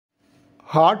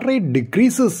Heart rate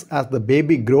decreases as the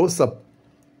baby grows up.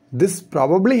 This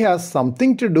probably has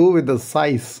something to do with the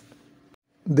size.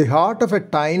 The heart of a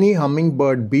tiny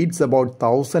hummingbird beats about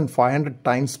 1500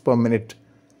 times per minute.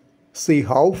 See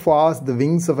how fast the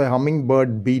wings of a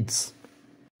hummingbird beats.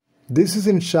 This is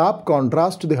in sharp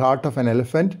contrast to the heart of an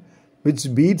elephant,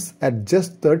 which beats at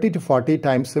just 30 to 40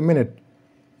 times a minute.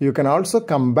 You can also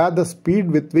compare the speed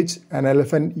with which an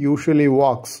elephant usually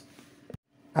walks.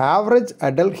 Average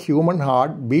adult human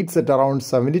heart beats at around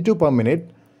 72 per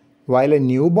minute, while a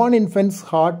newborn infant's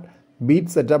heart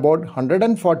beats at about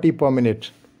 140 per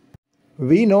minute.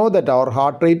 We know that our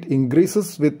heart rate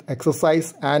increases with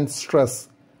exercise and stress.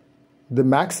 The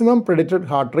maximum predicted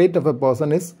heart rate of a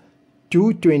person is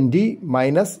 220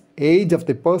 minus age of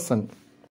the person.